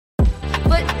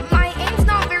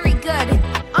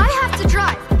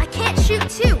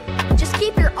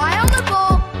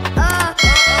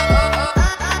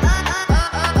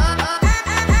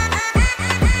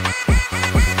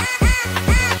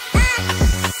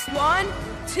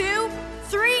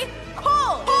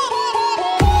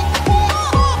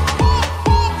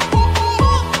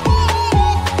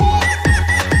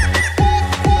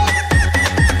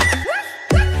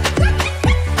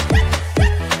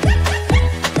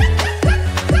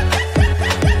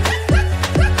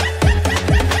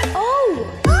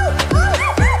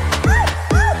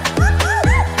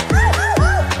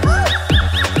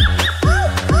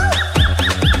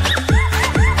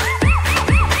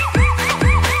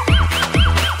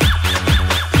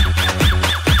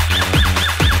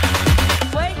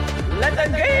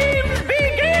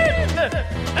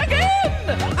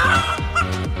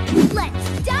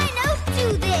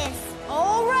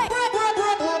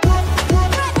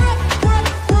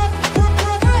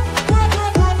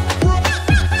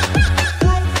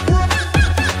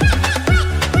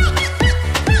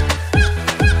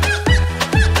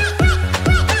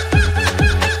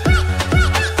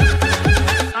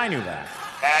that.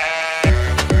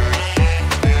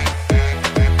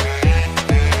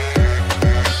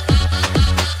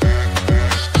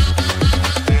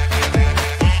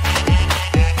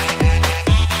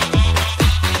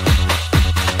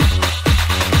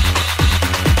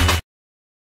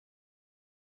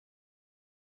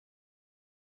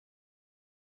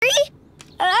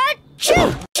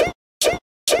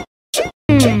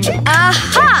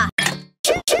 Aha!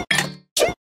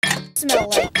 Smell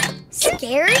like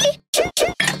scary?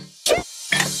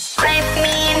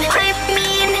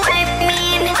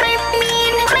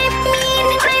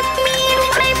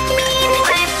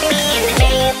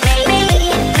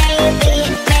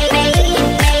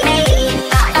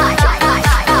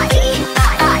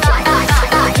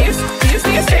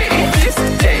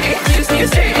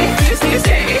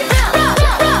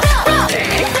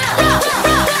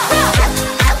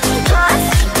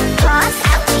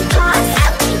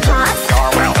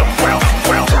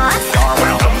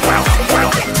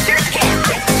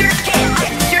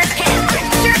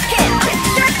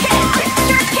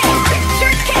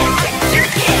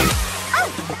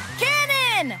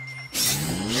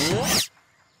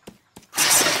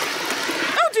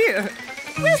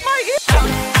 Where's my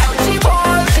Ouchie ball,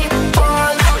 ouchie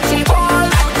ball, ouchie ball,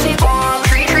 ouchie ball.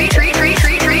 Tree, tree, tree, tree,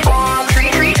 tree, tree, ball. Tree,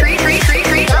 tree, tree, tree, tree,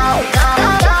 tree. Go, go,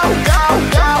 go, go,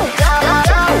 go, go,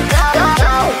 go, go, go,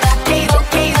 go. Okay,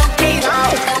 okay, okay, go.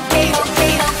 Okay,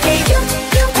 okay, okay.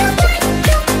 You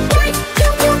right, you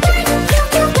right, you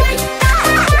right, you right.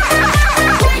 Jump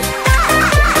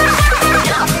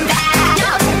back, jump back, jump back, jump back, jump back, jump back.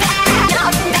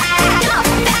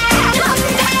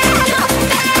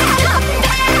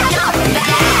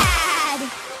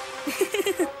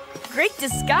 great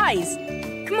disguise?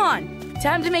 Come on,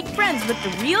 time to make friends with the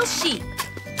real sheep.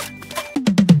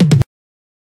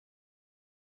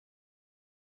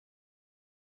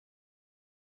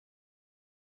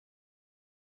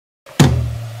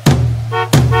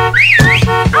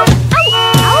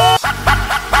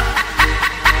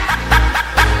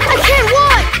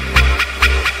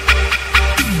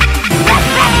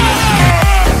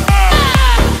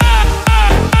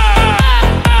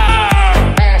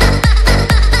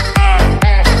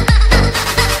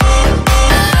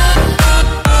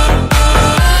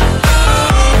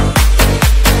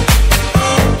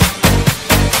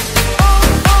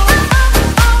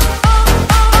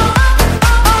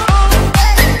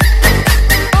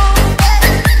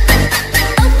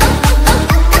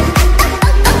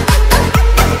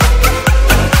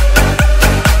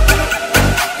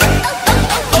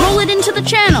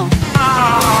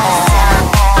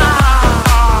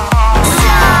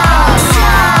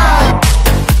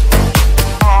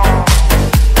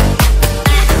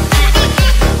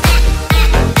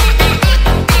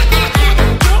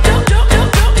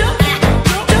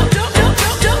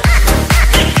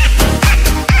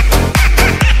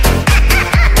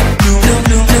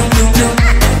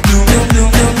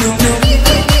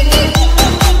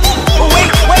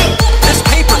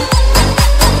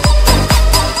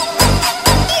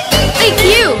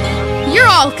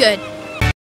 Good.